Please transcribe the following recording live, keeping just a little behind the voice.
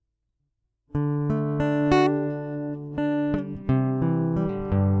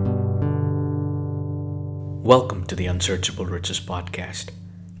Welcome to the Unsearchable Riches podcast.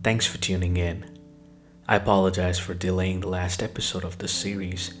 Thanks for tuning in. I apologize for delaying the last episode of this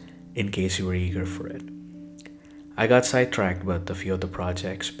series in case you were eager for it. I got sidetracked with a few of the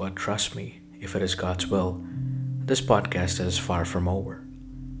projects, but trust me, if it is God's will, this podcast is far from over.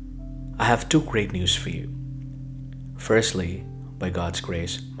 I have two great news for you. Firstly, by God's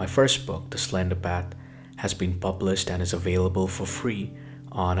grace, my first book, The Slender Path, has been published and is available for free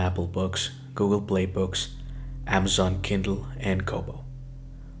on Apple Books, Google Play Books, Amazon Kindle, and Kobo.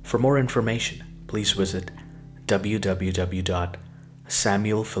 For more information, please visit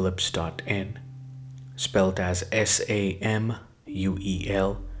www.samuelphillips.in, spelled as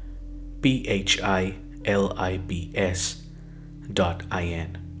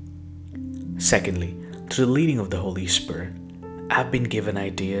SAMUELPHILLIPS.in. Secondly, through the leading of the Holy Spirit, I've been given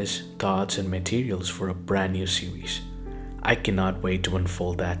ideas, thoughts, and materials for a brand new series. I cannot wait to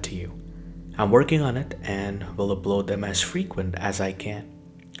unfold that to you. I'm working on it and will upload them as frequent as I can.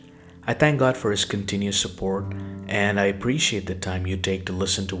 I thank God for His continuous support and I appreciate the time you take to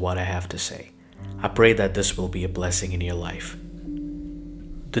listen to what I have to say. I pray that this will be a blessing in your life.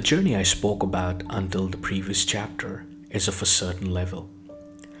 The journey I spoke about until the previous chapter is of a certain level,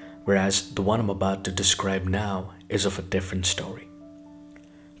 whereas the one I'm about to describe now is of a different story.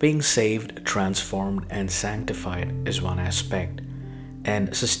 Being saved, transformed, and sanctified is one aspect,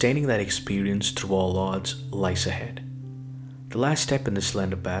 and sustaining that experience through all odds lies ahead. The last step in the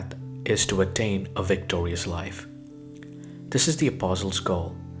slender path is to attain a victorious life. This is the apostles'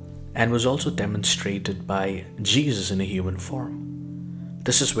 goal and was also demonstrated by Jesus in a human form.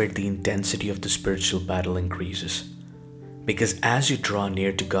 This is where the intensity of the spiritual battle increases, because as you draw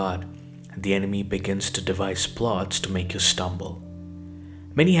near to God, the enemy begins to devise plots to make you stumble.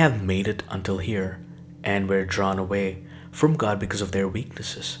 Many have made it until here and were drawn away from God because of their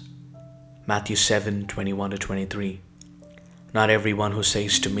weaknesses. Matthew 7:21-23. Not everyone who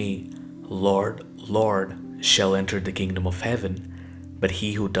says to me, Lord, Lord, shall enter the kingdom of heaven, but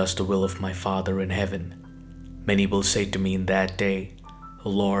he who does the will of my Father in heaven. Many will say to me in that day,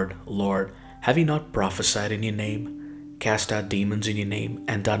 Lord, Lord, have we not prophesied in your name, cast out demons in your name,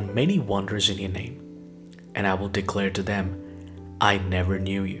 and done many wonders in your name? And I will declare to them, I never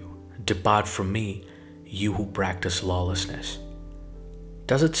knew you. Depart from me, you who practice lawlessness.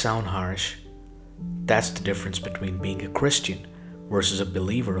 Does it sound harsh? That's the difference between being a Christian versus a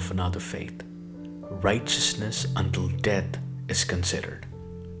believer of another faith. Righteousness until death is considered.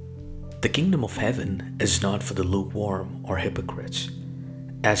 The kingdom of heaven is not for the lukewarm or hypocrites.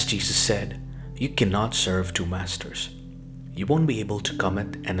 As Jesus said, you cannot serve two masters. You won't be able to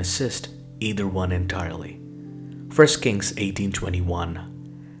commit and assist either one entirely. 1 Kings 18:21.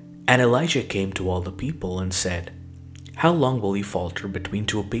 And Elijah came to all the people and said, How long will you falter between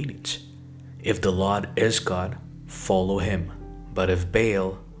two opinions? If the Lord is God, follow him, but if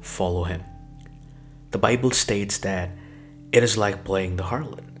Baal, follow him. The Bible states that it is like playing the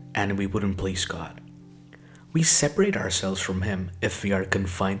harlot, and we wouldn't please God. We separate ourselves from him if we are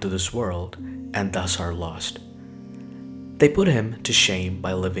confined to this world and thus are lost. They put him to shame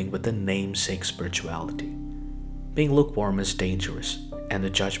by living with a namesake spirituality. Being lukewarm is dangerous, and the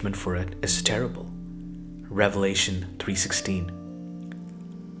judgment for it is terrible. Revelation 3:16.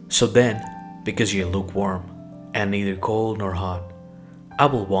 So then, because you're lukewarm, and neither cold nor hot, I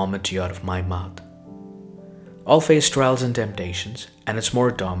will vomit you out of my mouth. All face trials and temptations, and it's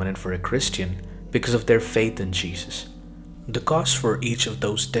more dominant for a Christian because of their faith in Jesus. The costs for each of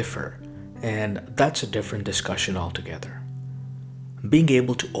those differ, and that's a different discussion altogether. Being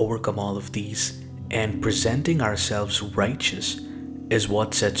able to overcome all of these and presenting ourselves righteous is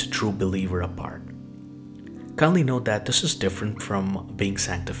what sets a true believer apart. Kindly note that this is different from being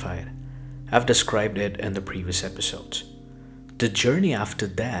sanctified. I've described it in the previous episodes. The journey after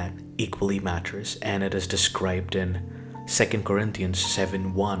that equally matters, and it is described in 2 Corinthians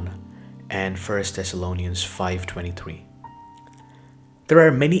 7:1 and 1 Thessalonians 5:23. There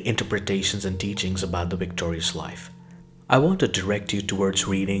are many interpretations and teachings about the victorious life. I want to direct you towards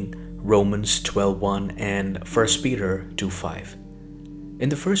reading Romans 12:1 and 1 Peter 2:5. In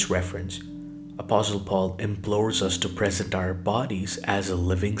the first reference, Apostle Paul implores us to present our bodies as a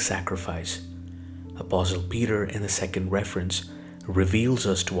living sacrifice. Apostle Peter, in the second reference, reveals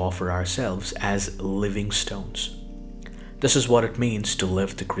us to offer ourselves as living stones. This is what it means to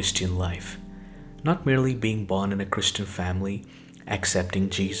live the Christian life. Not merely being born in a Christian family, accepting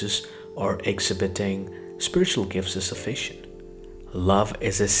Jesus, or exhibiting spiritual gifts is sufficient. Love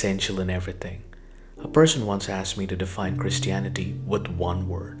is essential in everything. A person once asked me to define Christianity with one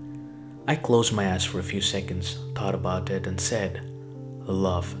word. I closed my eyes for a few seconds, thought about it, and said,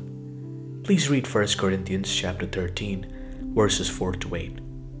 love. Please read 1 Corinthians chapter 13, verses 4 to 8.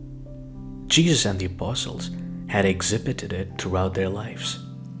 Jesus and the apostles had exhibited it throughout their lives.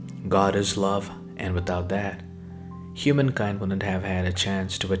 God is love, and without that, humankind wouldn't have had a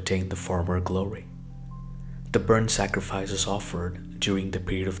chance to attain the former glory. The burnt sacrifices offered during the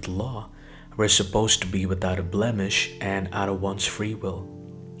period of the law were supposed to be without a blemish and out of one's free will.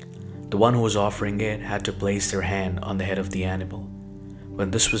 The one who was offering it had to place their hand on the head of the animal. When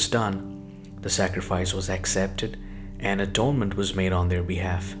this was done, the sacrifice was accepted and atonement was made on their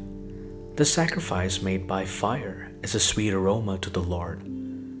behalf. The sacrifice made by fire is a sweet aroma to the Lord.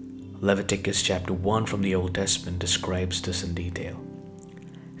 Leviticus chapter 1 from the Old Testament describes this in detail.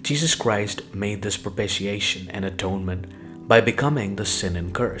 Jesus Christ made this propitiation and atonement by becoming the sin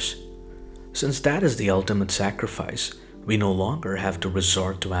and curse. Since that is the ultimate sacrifice, we no longer have to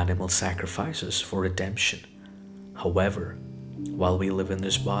resort to animal sacrifices for redemption. However, while we live in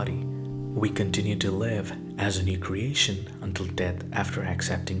this body, we continue to live as a new creation until death after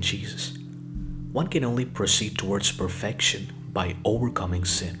accepting Jesus. One can only proceed towards perfection by overcoming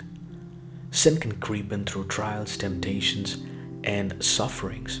sin. Sin can creep in through trials, temptations, and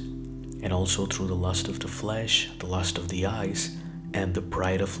sufferings, and also through the lust of the flesh, the lust of the eyes, and the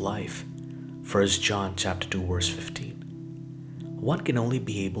pride of life. 1 John chapter 2 verse 15. One can only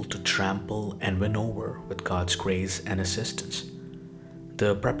be able to trample and win over with God's grace and assistance.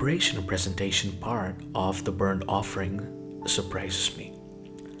 The preparation and presentation part of the burnt offering surprises me.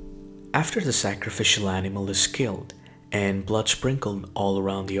 After the sacrificial animal is killed and blood sprinkled all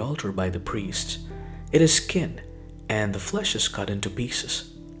around the altar by the priests, it is skinned and the flesh is cut into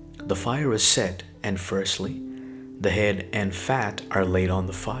pieces. The fire is set, and firstly, the head and fat are laid on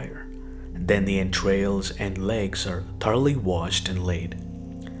the fire. Then the entrails and legs are thoroughly washed and laid.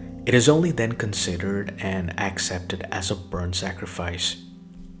 It is only then considered and accepted as a burnt sacrifice.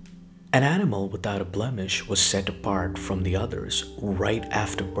 An animal without a blemish was set apart from the others right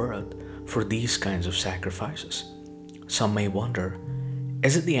after birth for these kinds of sacrifices. Some may wonder,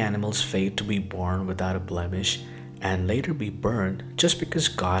 is it the animal's fate to be born without a blemish and later be burned just because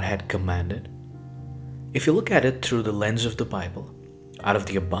God had commanded? If you look at it through the lens of the Bible, out of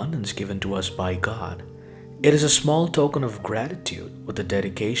the abundance given to us by God, it is a small token of gratitude with a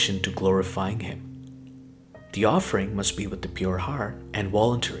dedication to glorifying Him. The offering must be with a pure heart and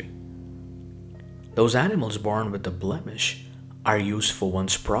voluntary. Those animals born with a blemish are used for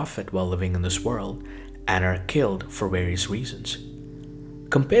one's profit while living in this world and are killed for various reasons.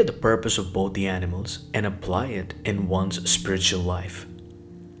 Compare the purpose of both the animals and apply it in one's spiritual life.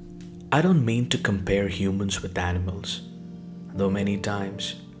 I don't mean to compare humans with animals, though many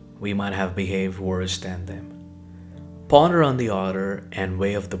times we might have behaved worse than them. Ponder on the order and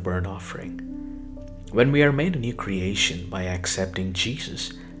way of the burnt offering. When we are made a new creation by accepting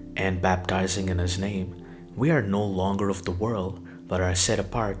Jesus and baptizing in His name, we are no longer of the world but are set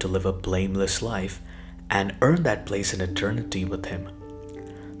apart to live a blameless life and earn that place in eternity with Him.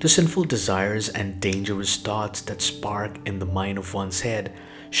 The sinful desires and dangerous thoughts that spark in the mind of one's head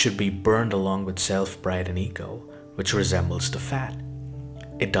should be burned along with self-pride and ego, which resembles the fat.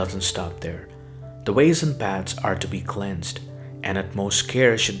 It doesn't stop there. The ways and paths are to be cleansed, and utmost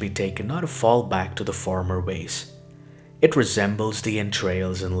care should be taken not to fall back to the former ways. It resembles the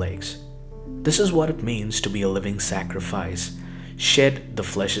entrails and legs. This is what it means to be a living sacrifice. Shed the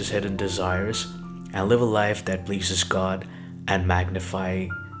flesh's hidden desires and live a life that pleases God and magnify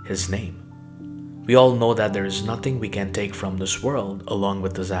His name. We all know that there is nothing we can take from this world along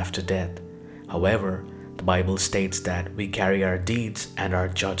with us after death. However, the Bible states that we carry our deeds and are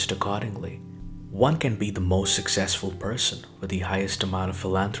judged accordingly. One can be the most successful person with the highest amount of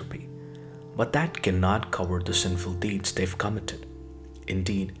philanthropy, but that cannot cover the sinful deeds they've committed.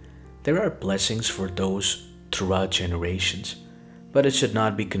 Indeed, there are blessings for those throughout generations, but it should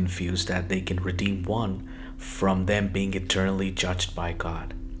not be confused that they can redeem one from them being eternally judged by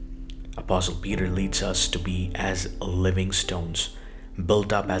God. Apostle Peter leads us to be as living stones,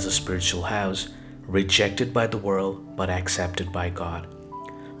 built up as a spiritual house, rejected by the world but accepted by God.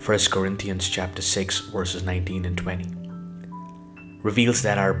 1 Corinthians chapter 6 verses 19 and 20 reveals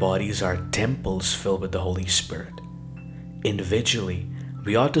that our bodies are temples filled with the Holy Spirit. Individually,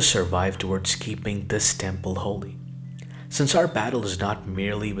 we ought to survive towards keeping this temple holy. Since our battle is not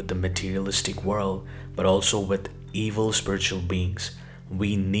merely with the materialistic world but also with evil spiritual beings,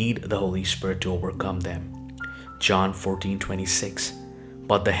 we need the Holy Spirit to overcome them. John 14:26.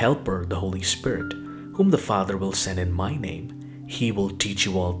 But the Helper, the Holy Spirit, whom the Father will send in my name, He will teach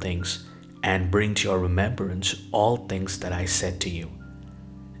you all things and bring to your remembrance all things that I said to you.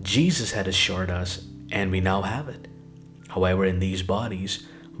 Jesus had assured us, and we now have it. However, in these bodies,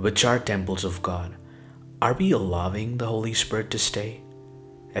 which are temples of God. Are we allowing the Holy Spirit to stay?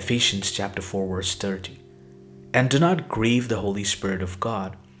 Ephesians chapter 4 verse 30. And do not grieve the Holy Spirit of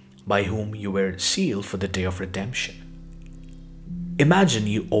God, by whom you were sealed for the day of redemption. Imagine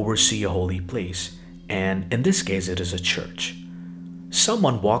you oversee a holy place, and in this case it is a church.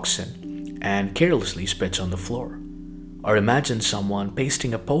 Someone walks in and carelessly spits on the floor. Or imagine someone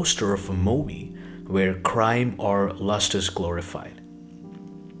pasting a poster of a movie where crime or lust is glorified.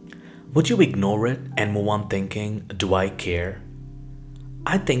 Would you ignore it and move on thinking, do I care?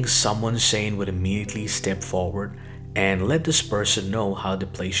 I think someone sane would immediately step forward and let this person know how the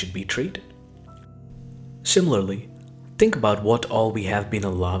place should be treated. Similarly, think about what all we have been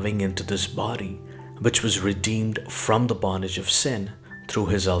allowing into this body, which was redeemed from the bondage of sin through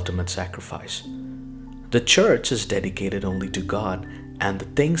his ultimate sacrifice. The church is dedicated only to God, and the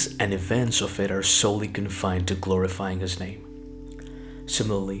things and events of it are solely confined to glorifying his name.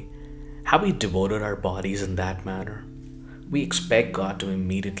 Similarly, have we devoted our bodies in that manner? We expect God to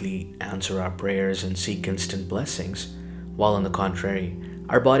immediately answer our prayers and seek instant blessings, while on the contrary,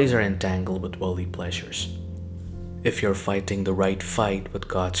 our bodies are entangled with worldly pleasures. If you're fighting the right fight with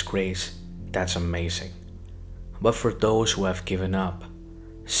God's grace, that's amazing. But for those who have given up,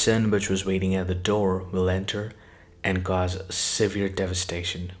 sin which was waiting at the door will enter and cause severe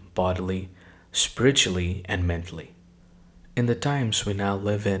devastation bodily, spiritually, and mentally. In the times we now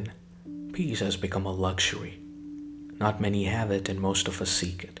live in, peace has become a luxury. Not many have it, and most of us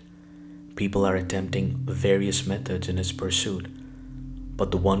seek it. People are attempting various methods in its pursuit,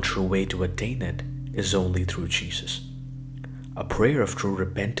 but the one true way to attain it is only through Jesus. A prayer of true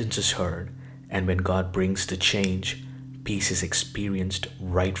repentance is heard, and when God brings the change, peace is experienced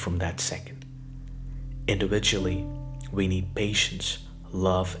right from that second. Individually, we need patience,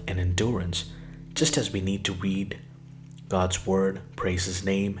 love, and endurance, just as we need to read God's Word, praise His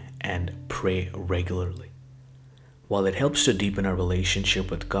name, and pray regularly. While it helps to deepen our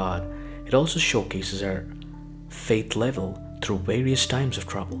relationship with God, it also showcases our faith level through various times of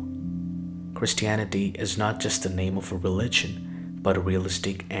trouble. Christianity is not just the name of a religion, but a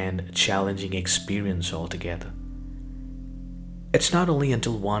realistic and challenging experience altogether. It's not only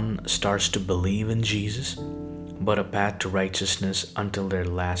until one starts to believe in Jesus, but a path to righteousness until their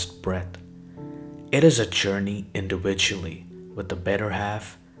last breath. It is a journey individually, with the better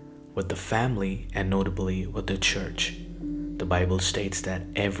half, with the family, and notably with the church. The Bible states that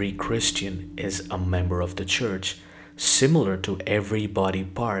every Christian is a member of the church, similar to every body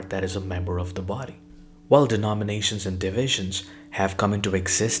part that is a member of the body. While denominations and divisions have come into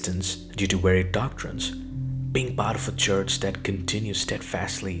existence due to varied doctrines, being part of a church that continues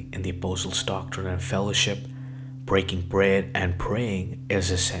steadfastly in the apostles' doctrine and fellowship, breaking bread, and praying is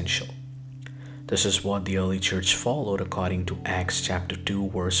essential. This is what the early church followed according to Acts chapter 2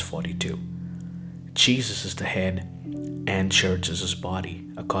 verse 42. Jesus is the head and church is his body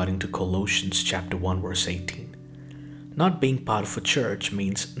according to Colossians chapter 1 verse 18. Not being part of a church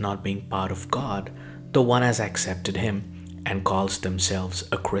means not being part of God, though one has accepted him and calls themselves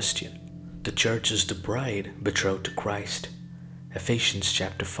a Christian. The church is the bride betrothed to Christ. Ephesians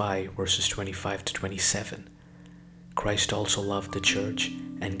chapter 5 verses 25 to 27. Christ also loved the church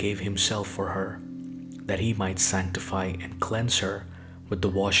and gave himself for her, that he might sanctify and cleanse her with the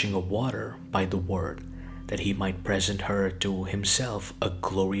washing of water by the word, that he might present her to himself a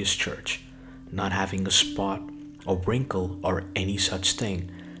glorious church, not having a spot or wrinkle or any such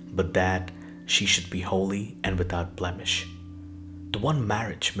thing, but that she should be holy and without blemish. The one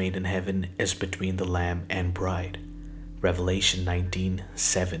marriage made in heaven is between the Lamb and bride. Revelation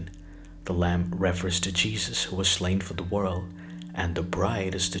 19:7. The Lamb refers to Jesus, who was slain for the world, and the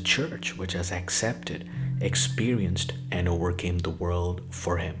bride is the church, which has accepted, experienced, and overcame the world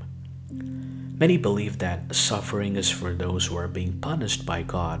for him. Many believe that suffering is for those who are being punished by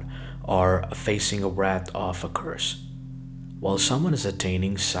God or facing a wrath of a curse, while someone is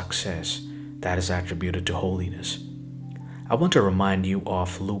attaining success that is attributed to holiness. I want to remind you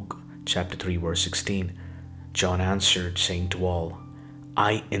of Luke chapter 3 verse 16. John answered, saying to all,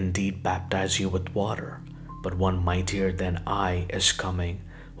 I indeed baptize you with water, but one mightier than I is coming,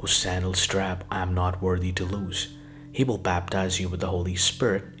 whose sandal strap I am not worthy to loose. He will baptize you with the Holy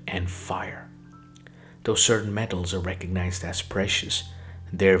Spirit and fire. Though certain metals are recognized as precious,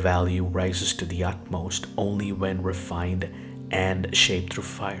 their value rises to the utmost only when refined and shaped through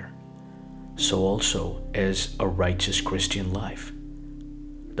fire. So also is a righteous Christian life.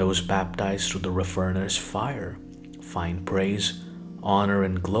 Those baptized through the refiner's fire find praise, honor,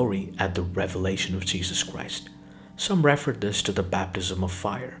 and glory at the revelation of Jesus Christ. Some refer this to the baptism of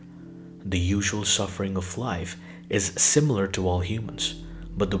fire. The usual suffering of life is similar to all humans.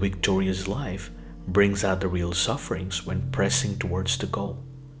 but the victorious life brings out the real sufferings when pressing towards the goal.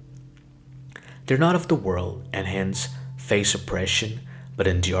 They're not of the world and hence face oppression, but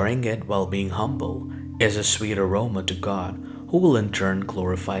enduring it while being humble is a sweet aroma to God, who will in turn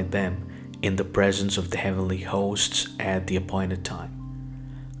glorify them in the presence of the heavenly hosts at the appointed time.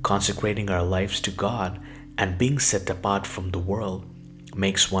 Consecrating our lives to God and being set apart from the world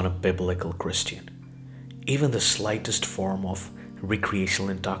makes one a biblical Christian. Even the slightest form of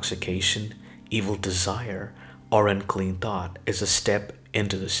recreational intoxication, evil desire, or unclean thought is a step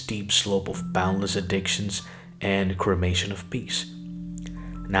into the steep slope of boundless addictions and cremation of peace.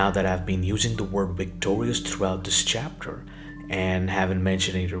 Now that I've been using the word victorious throughout this chapter and haven't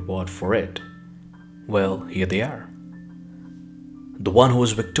mentioned any reward for it, well, here they are. The one who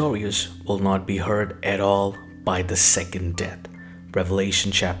is victorious will not be hurt at all by the second death.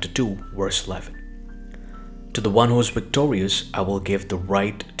 Revelation chapter 2, verse 11. To the one who is victorious, I will give the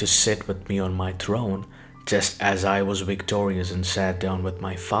right to sit with me on my throne, just as I was victorious and sat down with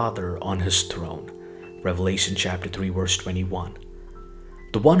my Father on his throne. Revelation chapter 3, verse 21.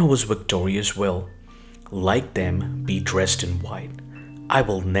 The one who is victorious will, like them, be dressed in white. I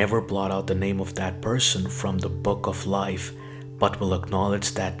will never blot out the name of that person from the book of life, but will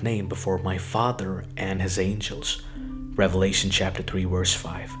acknowledge that name before my Father and his angels. Revelation chapter 3, verse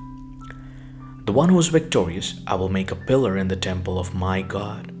 5. The one who is victorious, I will make a pillar in the temple of my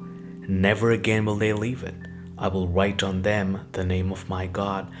God. Never again will they leave it. I will write on them the name of my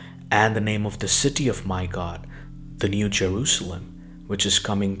God and the name of the city of my God, the new Jerusalem, which is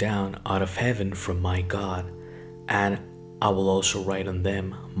coming down out of heaven from my God, and I will also write on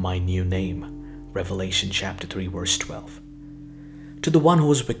them my new name. Revelation chapter 3, verse 12. To the one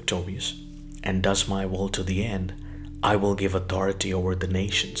who is victorious and does my will to the end, I will give authority over the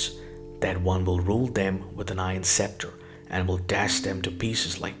nations. That one will rule them with an iron scepter and will dash them to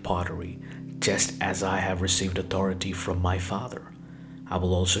pieces like pottery, just as I have received authority from my Father. I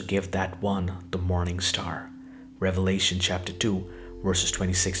will also give that one the morning star. Revelation chapter 2, verses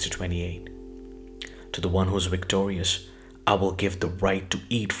 26 to 28. To the one who is victorious, I will give the right to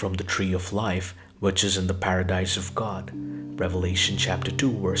eat from the tree of life, which is in the paradise of God. Revelation chapter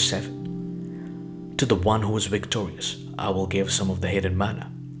 2, verse 7. To the one who is victorious, I will give some of the hidden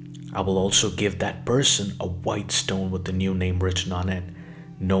manna. I will also give that person a white stone with the new name written on it,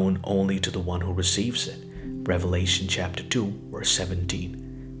 known only to the one who receives it. Revelation chapter 2, verse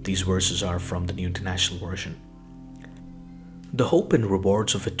 17. These verses are from the New International Version. The hope and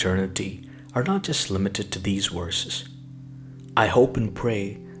rewards of eternity are not just limited to these verses. I hope and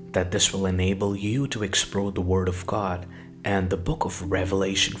pray that this will enable you to explore the Word of God and the book of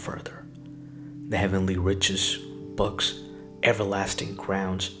Revelation further. The heavenly riches, books, everlasting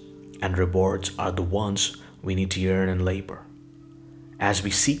crowns, and rewards are the ones we need to earn and labor. As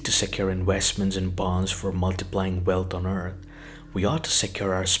we seek to secure investments and bonds for multiplying wealth on earth, we ought to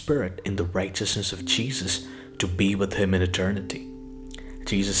secure our spirit in the righteousness of Jesus to be with Him in eternity.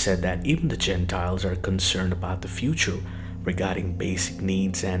 Jesus said that even the Gentiles are concerned about the future regarding basic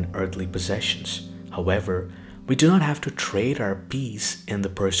needs and earthly possessions. However, we do not have to trade our peace in the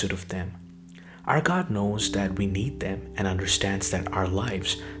pursuit of them. Our God knows that we need them and understands that our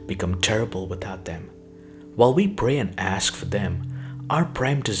lives become terrible without them. While we pray and ask for them, our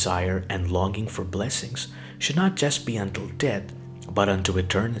prime desire and longing for blessings should not just be until death, but unto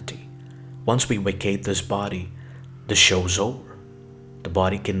eternity. Once we vacate this body, the show's over. The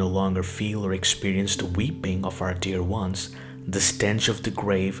body can no longer feel or experience the weeping of our dear ones, the stench of the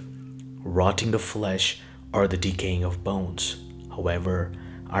grave, rotting the flesh, or the decaying of bones. However,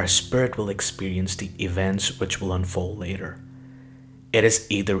 our spirit will experience the events which will unfold later. It is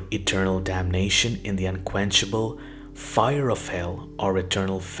either eternal damnation in the unquenchable fire of hell or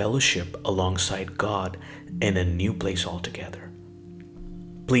eternal fellowship alongside God in a new place altogether.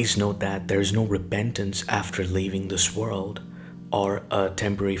 Please note that there is no repentance after leaving this world or a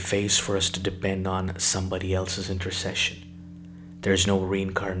temporary phase for us to depend on somebody else's intercession. There is no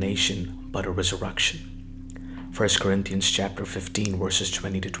reincarnation but a resurrection. 1 Corinthians chapter 15 verses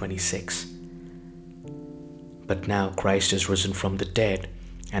 20 to 26. But now Christ is risen from the dead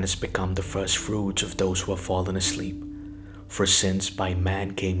and has become the first fruits of those who have fallen asleep. For since by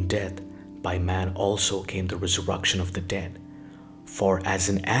man came death, by man also came the resurrection of the dead. For as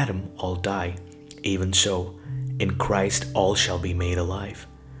in Adam all die, even so in Christ all shall be made alive,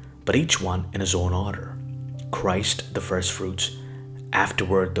 but each one in his own order. Christ the first fruits,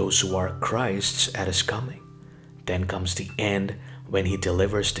 afterward those who are Christ's at his coming. Then comes the end when he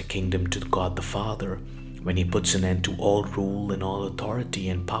delivers the kingdom to God the Father, when he puts an end to all rule and all authority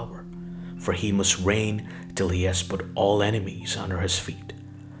and power. For he must reign till he has put all enemies under his feet.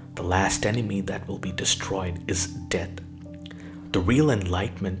 The last enemy that will be destroyed is death. The real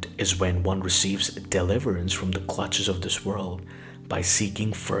enlightenment is when one receives deliverance from the clutches of this world by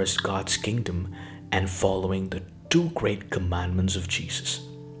seeking first God's kingdom and following the two great commandments of Jesus.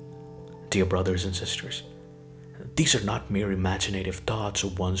 Dear brothers and sisters, these are not mere imaginative thoughts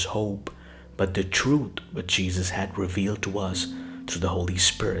of one's hope, but the truth which Jesus had revealed to us through the Holy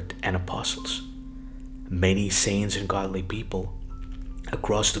Spirit and apostles. Many saints and godly people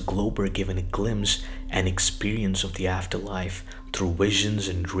across the globe are given a glimpse and experience of the afterlife through visions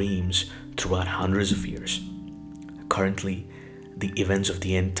and dreams throughout hundreds of years. Currently, the events of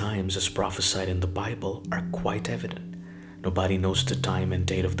the end times as prophesied in the Bible are quite evident. Nobody knows the time and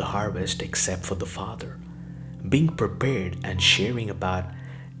date of the harvest except for the Father. Being prepared and sharing about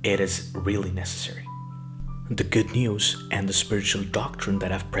it is really necessary. The good news and the spiritual doctrine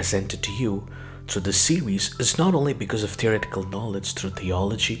that I've presented to you through this series is not only because of theoretical knowledge through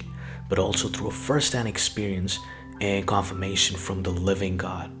theology, but also through a first-hand experience and confirmation from the living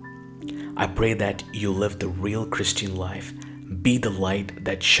God. I pray that you live the real Christian life, be the light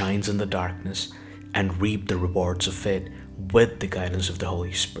that shines in the darkness, and reap the rewards of it with the guidance of the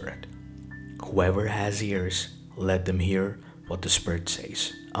Holy Spirit. Whoever has ears, let them hear what the Spirit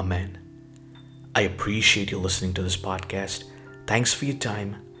says. Amen. I appreciate you listening to this podcast. Thanks for your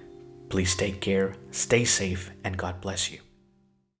time. Please take care, stay safe, and God bless you.